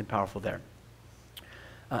you something powerful there.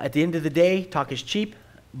 At the end of the day, talk is cheap,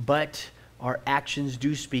 but our actions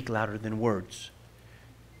do speak louder than words.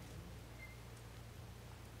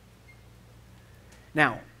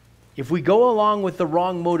 Now, if we go along with the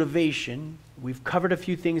wrong motivation, we've covered a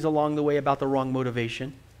few things along the way about the wrong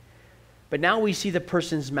motivation, but now we see the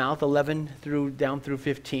person's mouth, 11 down through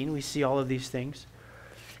 15. We see all of these things.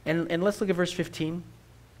 And let's look at verse 15.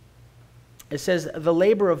 It says, the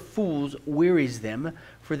labor of fools wearies them,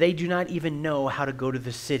 for they do not even know how to go to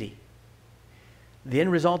the city. The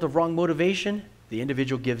end result of wrong motivation, the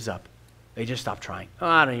individual gives up. They just stop trying. Oh,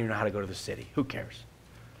 I don't even know how to go to the city. Who cares?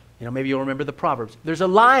 Maybe you'll remember the Proverbs. There's a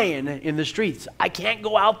lion in the streets. I can't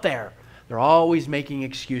go out there. They're always making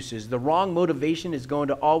excuses. The wrong motivation is going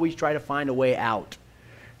to always try to find a way out.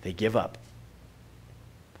 They give up.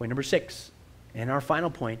 Point number 6, and our final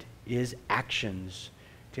point, is actions.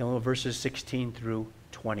 Dealing with verses 16 through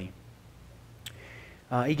 20.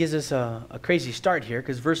 He gives us a crazy start here,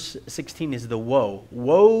 because verse 16 is the woe.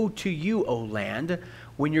 Woe to you, O land,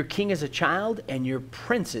 when your king is a child and your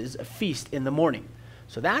princes feast in the morning.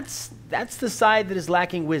 So that's the side that is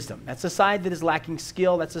lacking wisdom. That's the side that is lacking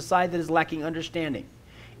skill. That's the side that is lacking understanding.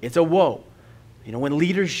 It's a woe. When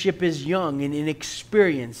leadership is young and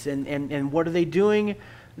inexperienced, and what are they doing?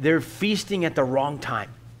 They're feasting at the wrong time.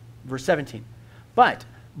 Verse 17. But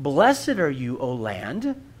blessed are you, O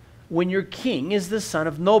land, when your king is the son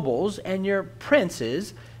of nobles and your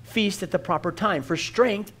princes feast at the proper time, for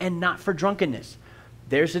strength and not for drunkenness.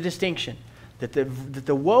 There's a distinction. That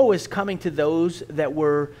the woe is coming to those that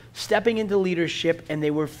were stepping into leadership, and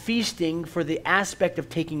they were feasting for the aspect of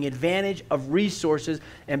taking advantage of resources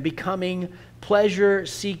and becoming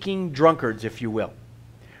pleasure-seeking drunkards, if you will.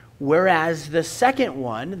 Whereas the second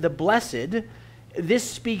one, the blessed, this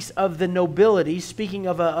speaks of the nobility, speaking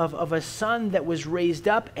of a son that was raised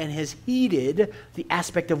up and has heeded the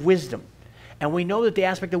aspect of wisdom. And we know that the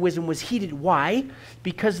aspect of wisdom was heeded. Why?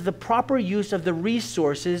 Because the proper use of the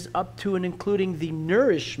resources up to and including the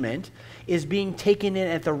nourishment is being taken in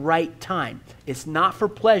at the right time. It's not for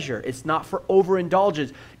pleasure. It's not for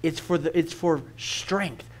overindulgence. It's for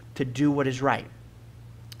strength to do what is right.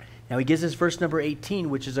 Now he gives us verse number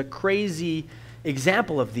 18, which is a crazy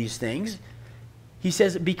example of these things. He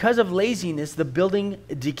says, because of laziness, the building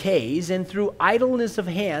decays, and through idleness of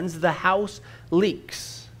hands, the house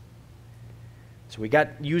leaks. So we got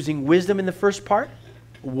using wisdom in the first part.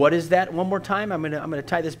 What is that? One more time. I'm gonna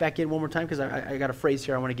tie this back in one more time, because I got a phrase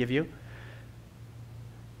here I want to give you.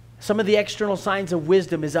 Some of the external signs of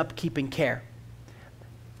wisdom is upkeep and care.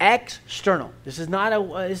 External. This is not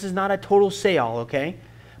a total say-all, okay?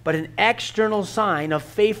 But an external sign of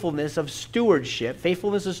faithfulness of stewardship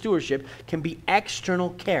can be external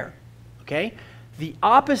care, okay? The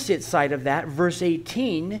opposite side of that, verse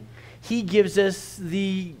 18, he gives us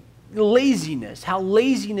the laziness, how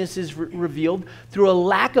laziness is revealed through a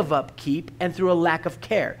lack of upkeep and through a lack of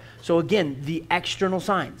care. So again, the external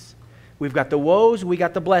signs. We've got the woes, we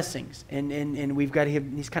got the blessings, and we've got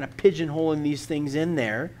him, he's kind of pigeonholing these things in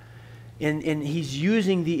there, and he's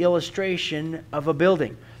using the illustration of a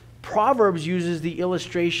building. Proverbs uses the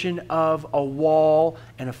illustration of a wall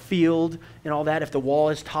and a field and all that. If the wall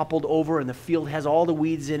is toppled over and the field has all the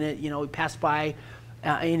weeds in it, he passed by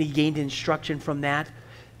and he gained instruction from that.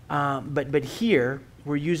 But here,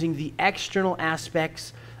 we're using the external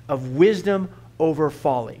aspects of wisdom over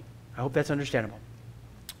folly. I hope that's understandable.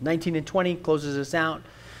 19 and 20 closes us out.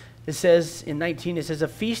 It says, in 19, it says, a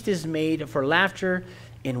feast is made for laughter,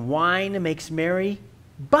 and wine makes merry,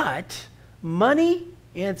 but money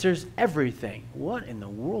answers everything. What in the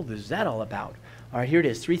world is that all about? All right, here it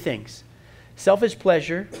is. 3 things. Selfish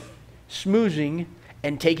pleasure, smoozing,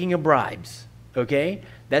 and taking of bribes. Okay?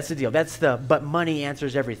 That's the deal. But money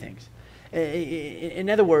answers everything. In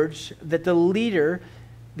other words, that the leader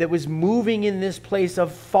that was moving in this place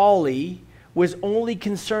of folly was only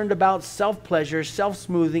concerned about self-pleasure,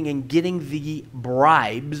 self-smoothing, and getting the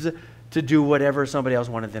bribes to do whatever somebody else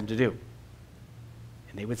wanted them to do.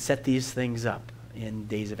 And they would set these things up in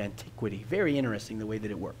days of antiquity. Very interesting the way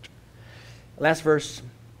that it worked. Last verse,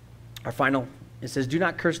 our final, it says, do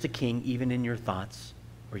not curse the king even in your thoughts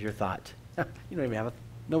or your thought. You don't even have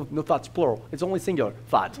no thoughts plural. It's only singular,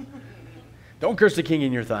 thought. Don't curse the king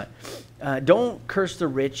in your thought. Don't curse the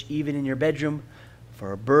rich even in your bedroom,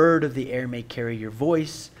 for a bird of the air may carry your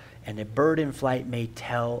voice, and a bird in flight may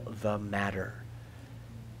tell the matter.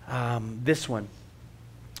 This one,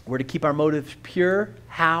 we're to keep our motives pure.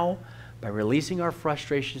 How? By releasing our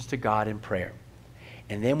frustrations to God in prayer.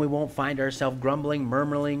 And then we won't find ourselves grumbling,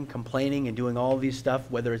 murmuring, complaining, and doing all these stuff,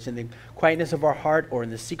 whether it's in the quietness of our heart or in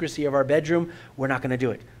the secrecy of our bedroom. We're not going to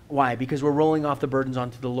do it. Why? Because we're rolling off the burdens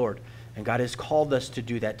onto the Lord. And God has called us to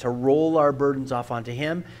do that, to roll our burdens off onto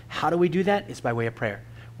Him. How do we do that? It's by way of prayer.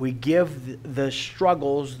 We give the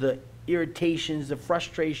struggles, the irritations, the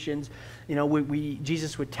frustrations.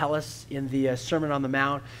 Jesus would tell us in the Sermon on the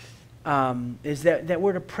Mount, is that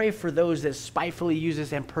we're to pray for those that spitefully use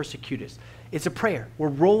us and persecute us. It's a prayer. We're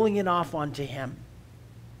rolling it off onto Him.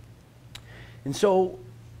 And so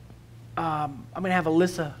I'm going to have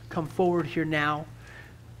Alyssa come forward here now,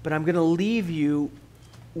 but I'm going to leave you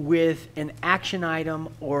with an action item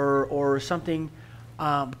or something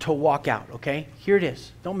to walk out, okay? Here it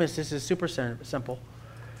is. Don't miss this. It's super simple.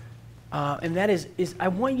 And that is I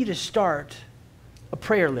want you to start a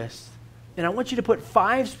prayer list. And I want you to put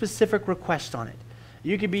 5 specific requests on it.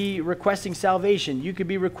 You could be requesting salvation. You could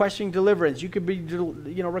be requesting deliverance. You could be,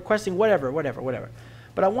 requesting whatever.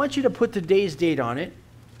 But I want you to put today's date on it.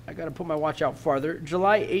 I got to put my watch out farther.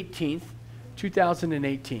 July 18th,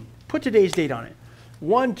 2018. Put today's date on it.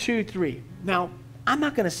 1, 2, 3. Now, I'm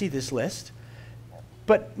not going to see this list.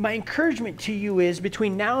 But my encouragement to you is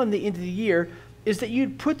between now and the end of the year is that you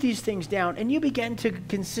put these things down and you begin to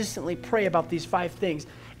consistently pray about these 5 things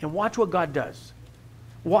and watch what God does.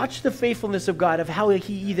 Watch the faithfulness of God, of how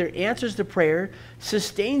he either answers the prayer,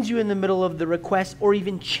 sustains you in the middle of the request, or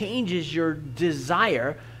even changes your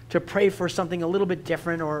desire to pray for something a little bit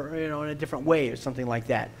different or in a different way or something like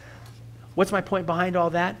that. What's my point behind all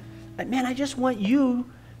that? Man, I just want you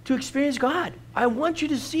to experience God. I want you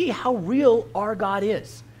to see how real our God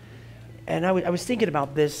is. And I was thinking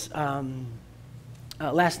about this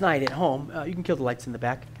last night at home. You can kill the lights in the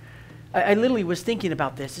back. I literally was thinking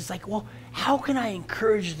about this. It's like, well, how can I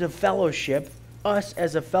encourage the fellowship, us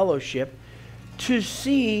as a fellowship, to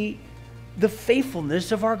see the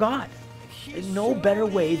faithfulness of our God? And no better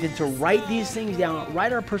way than to write these things down,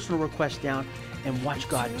 write our personal requests down, and watch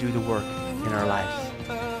God do the work in our lives.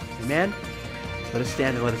 Amen? Let us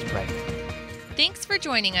stand and let us pray. Thanks for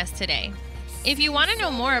joining us today. If you want to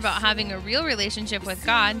know more about having a real relationship with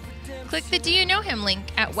God, click the Do You Know Him link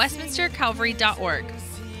at westminstercalvary.org.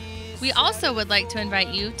 We also would like to invite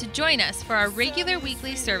you to join us for our regular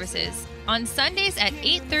weekly services on Sundays at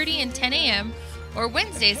 8:30 and 10 a.m. or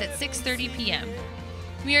Wednesdays at 6:30 p.m.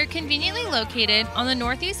 We are conveniently located on the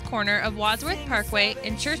northeast corner of Wadsworth Parkway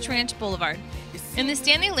and Church Ranch Boulevard in the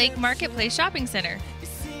Stanley Lake Marketplace Shopping Center.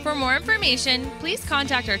 For more information, please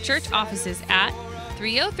contact our church offices at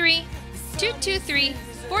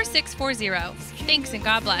 303-223-4640. Thanks and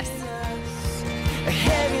God bless.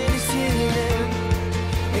 Heaven is hidden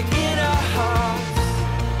in our hearts.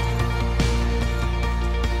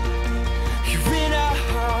 You're in our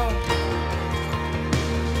hearts.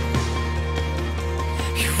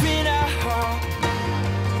 You're in our hearts.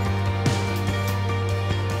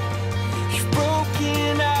 You've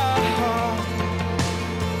broken our hearts.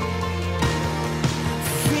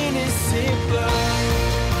 For innocent blood,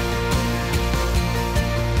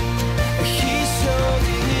 He showed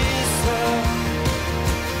His love.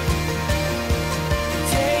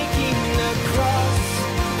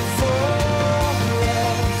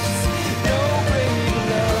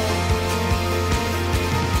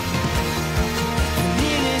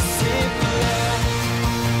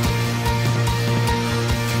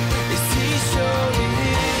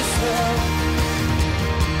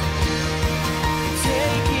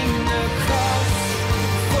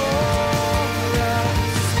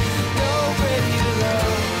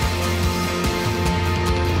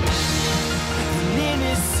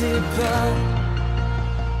 Blood.